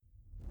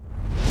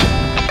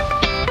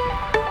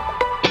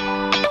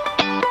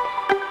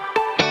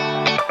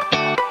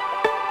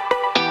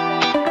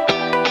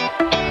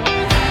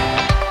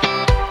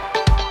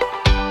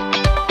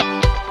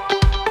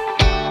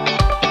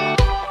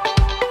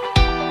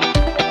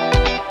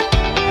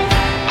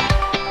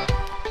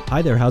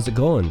Hi there, how's it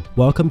going?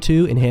 Welcome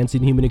to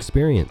Enhancing Human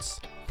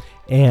Experience.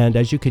 And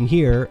as you can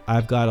hear,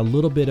 I've got a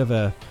little bit of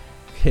a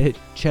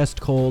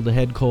chest cold, a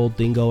head cold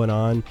thing going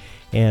on,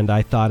 and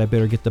I thought I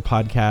better get the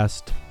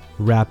podcast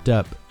wrapped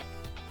up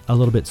a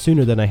little bit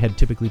sooner than I had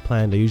typically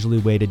planned. I usually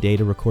wait a day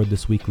to record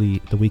the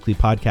weekly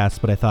podcast,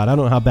 but I thought, I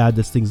don't know how bad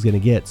this thing's going to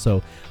get,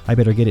 so I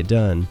better get it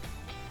done.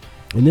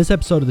 In this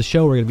episode of the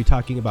show, we're going to be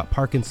talking about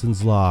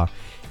Parkinson's Law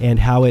and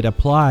how it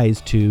applies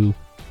to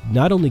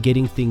not only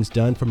getting things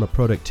done from a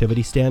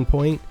productivity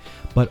standpoint,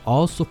 but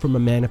also from a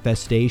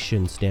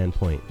manifestation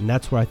standpoint. And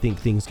that's where I think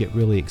things get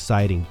really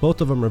exciting. Both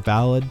of them are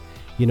valid.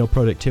 You know,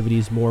 productivity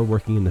is more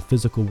working in the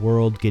physical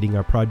world, getting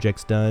our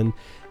projects done,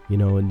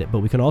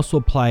 but we can also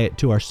apply it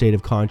to our state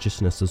of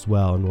consciousness as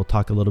well. And we'll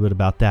talk a little bit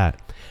about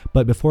that.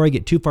 But before I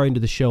get too far into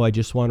the show, I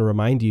just want to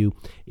remind you,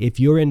 if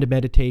you're into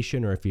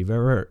meditation or if you've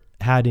ever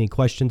had any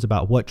questions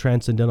about what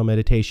transcendental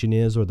meditation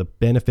is or the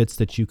benefits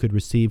that you could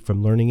receive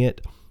from learning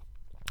it,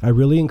 I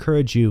really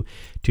encourage you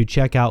to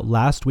check out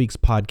last week's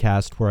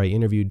podcast where I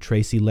interviewed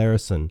Tracy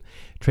Larison.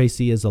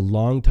 Tracy is a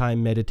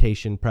longtime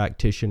meditation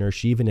practitioner.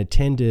 She even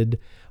attended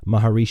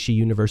Maharishi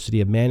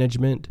University of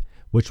Management,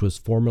 which was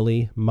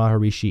formerly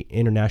Maharishi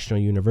International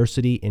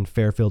University in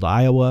Fairfield,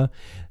 Iowa.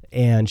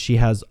 And she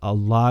has a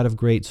lot of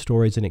great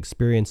stories and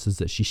experiences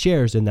that she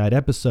shares in that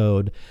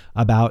episode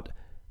about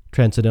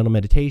transcendental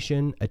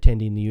meditation,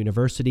 attending the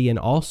university, and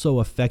also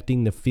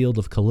affecting the field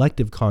of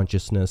collective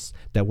consciousness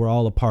that we're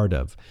all a part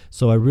of.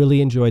 So I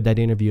really enjoyed that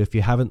interview. If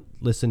you haven't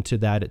listened to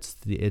that,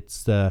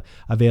 it's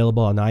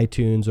available on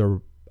iTunes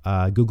or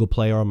Google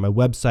Play or on my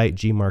website,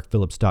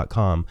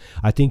 gmarkphillips.com.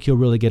 I think you'll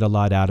really get a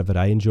lot out of it.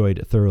 I enjoyed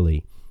it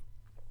thoroughly.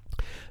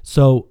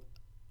 So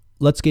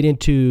let's get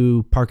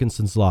into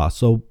Parkinson's Law.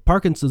 So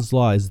Parkinson's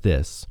Law is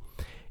this.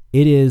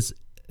 It is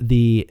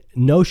the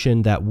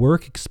notion that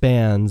work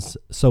expands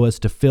so as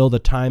to fill the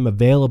time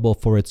available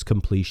for its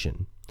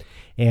completion.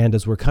 And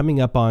as we're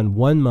coming up on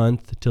 1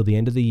 month till the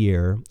end of the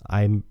year,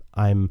 I'm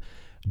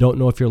don't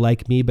know if you're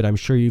like me, but I'm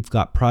sure you've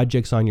got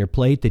projects on your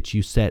plate that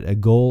you set a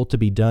goal to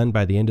be done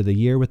by the end of the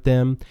year with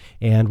them.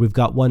 And we've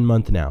got 1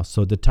 month now.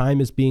 So the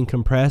time is being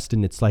compressed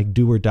and it's like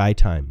do or die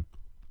time.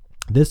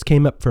 This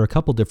came up for a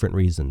couple different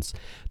reasons.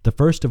 The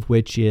first of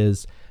which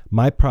is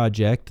my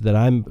project that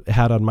I'm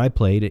had on my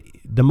plate.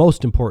 The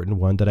most important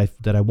one that I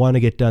want to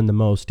get done the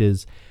most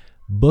is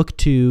book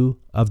 2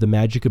 of the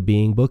Magic of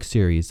Being book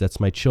series.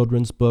 That's my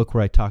children's book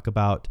where I talk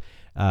about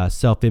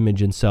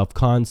self-image and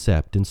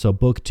self-concept. And so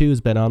book 2 has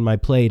been on my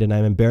plate, and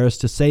I'm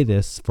embarrassed to say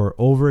this, for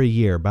over a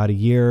year, about a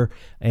year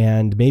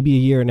and maybe a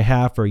year and a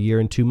half or a year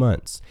and 2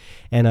 months.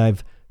 And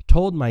I've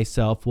told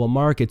myself, well,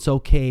 Mark, it's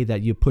okay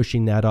that you're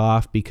pushing that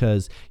off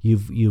because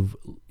you've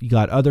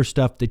got other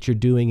stuff that you're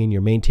doing and you're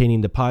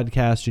maintaining the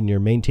podcast and you're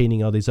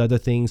maintaining all these other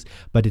things.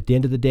 But at the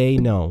end of the day,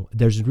 no,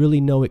 there's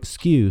really no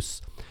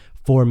excuse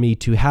for me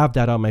to have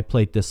that on my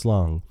plate this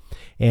long.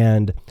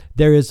 And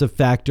there is a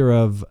function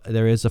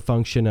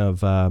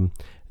of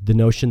the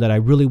notion that I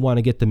really want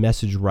to get the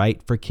message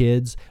right for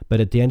kids.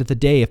 But at the end of the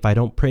day, if I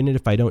don't print it,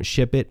 if I don't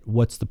ship it,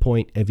 what's the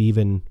point of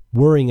even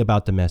worrying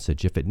about the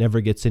message if it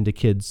never gets into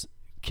kids'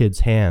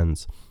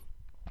 hands?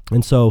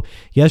 And so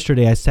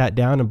yesterday I sat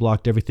down and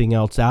blocked everything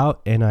else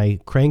out and I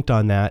cranked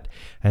on that,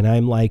 and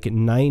I'm like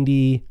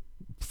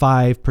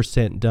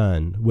 95%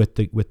 done with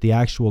the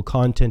actual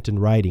content and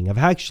writing. I've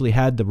actually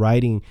had the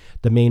writing,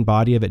 the main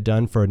body of it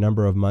done for a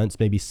number of months,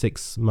 maybe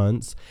 6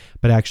 months,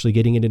 but actually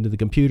getting it into the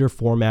computer,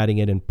 formatting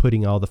it and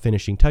putting all the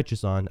finishing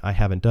touches on, I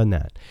haven't done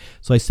that.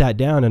 So I sat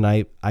down and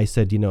I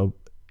said,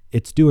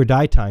 it's do or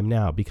die time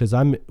now, because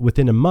I'm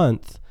within a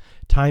month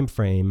time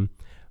frame.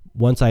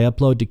 Once I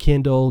upload to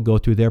Kindle, go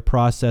through their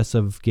process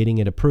of getting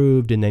it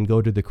approved, and then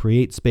go to the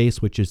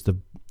CreateSpace, which is the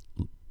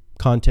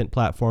content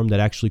platform that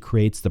actually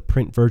creates the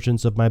print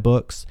versions of my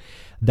books.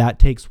 That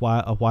takes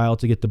a while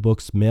to get the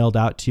books mailed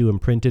out to you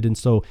and printed. And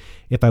so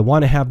if I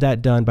want to have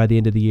that done by the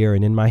end of the year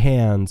and in my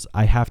hands,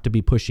 I have to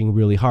be pushing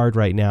really hard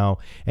right now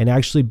and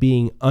actually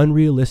being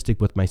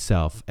unrealistic with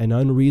myself and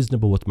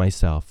unreasonable with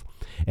myself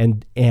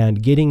and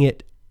getting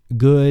it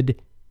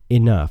good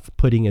enough,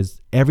 putting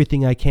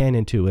everything I can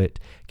into it,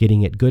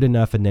 getting it good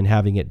enough, and then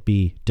having it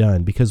be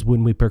done. Because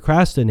when we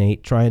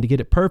procrastinate trying to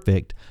get it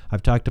perfect,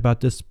 I've talked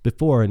about this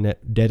before and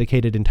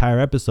dedicated entire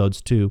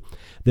episodes to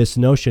this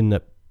notion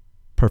that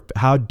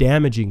how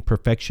damaging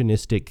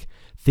perfectionistic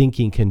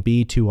thinking can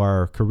be to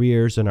our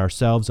careers and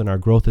ourselves and our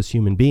growth as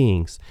human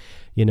beings.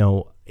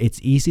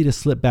 It's easy to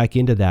slip back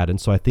into that. And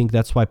so I think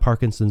that's why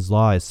Parkinson's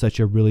Law is such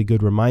a really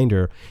good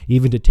reminder,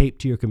 even to tape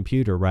to your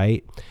computer,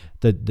 right?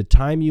 The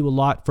time you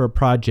allot for a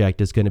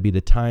project is going to be the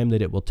time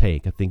that it will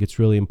take. I think it's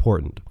really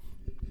important.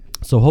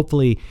 So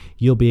hopefully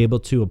you'll be able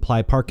to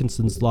apply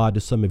Parkinson's Law to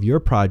some of your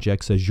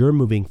projects as you're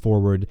moving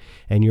forward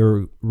and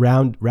you're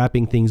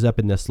wrapping things up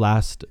in this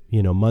last,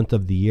 month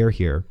of the year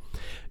here.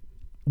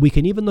 We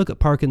can even look at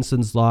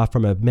Parkinson's Law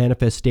from a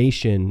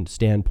manifestation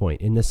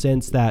standpoint, in the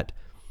sense that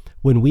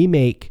when we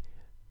make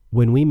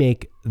when we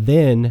make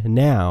then,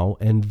 now,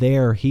 and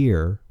there,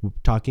 here,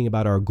 talking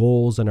about our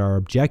goals and our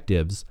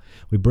objectives,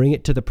 we bring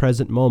it to the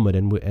present moment,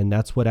 and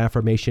that's what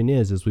affirmation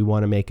is we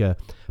want to make a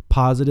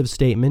positive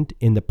statement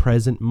in the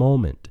present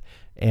moment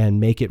and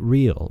make it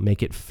real,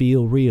 make it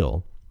feel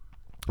real.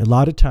 A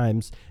lot of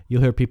times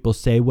you'll hear people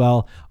say,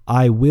 well,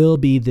 I will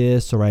be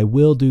this or I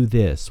will do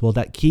this. Well,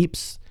 that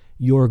keeps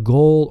your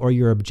goal or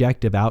your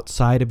objective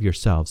outside of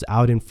yourselves,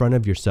 out in front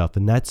of yourself.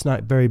 And that's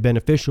not very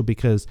beneficial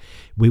because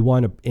we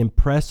want to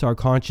impress our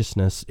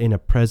consciousness in a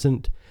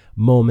present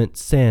moment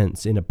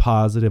sense in a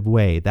positive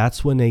way.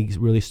 That's when they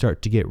really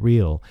start to get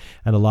real.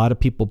 And a lot of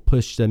people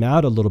push them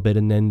out a little bit,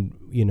 and then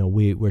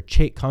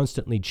we're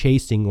constantly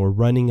chasing or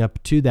running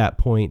up to that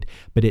point,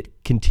 but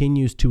it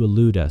continues to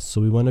elude us.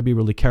 So we want to be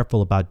really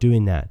careful about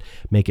doing that.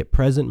 Make it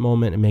present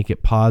moment and make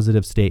it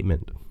positive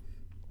statement.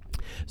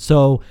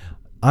 So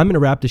I'm going to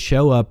wrap the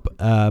show up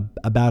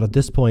about at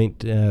this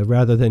point,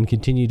 rather than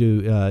continue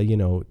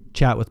to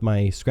chat with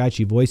my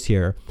scratchy voice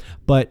here.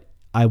 But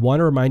I want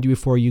to remind you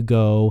before you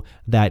go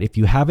that if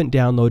you haven't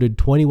downloaded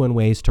 21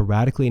 Ways to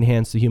Radically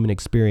Enhance the Human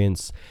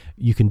Experience,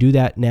 you can do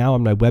that now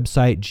on my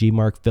website,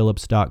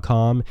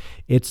 gmarkphillips.com.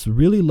 It's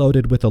really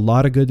loaded with a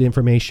lot of good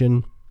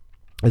information.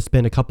 I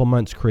spent a couple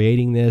months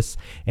creating this,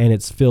 and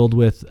it's filled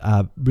with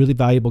really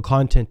valuable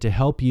content to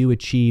help you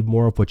achieve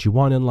more of what you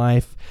want in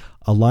life,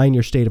 align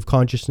your state of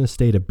consciousness,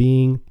 state of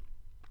being,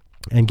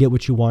 and get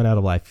what you want out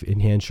of life,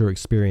 enhance your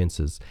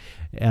experiences.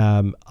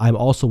 I'm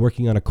also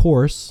working on a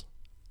course.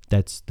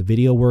 The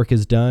video work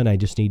is done. I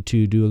just need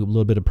to do a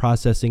little bit of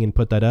processing and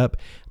put that up.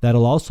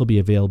 That'll also be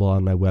available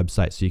on my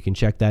website, so you can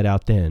check that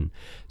out then.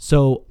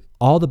 So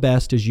all the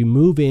best as you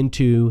move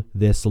into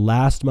this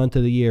last month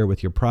of the year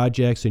with your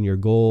projects and your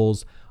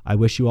goals. I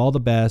wish you all the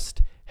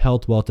best,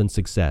 health, wealth, and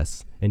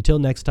success. Until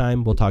next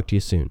time, we'll talk to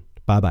you soon.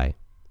 Bye-bye.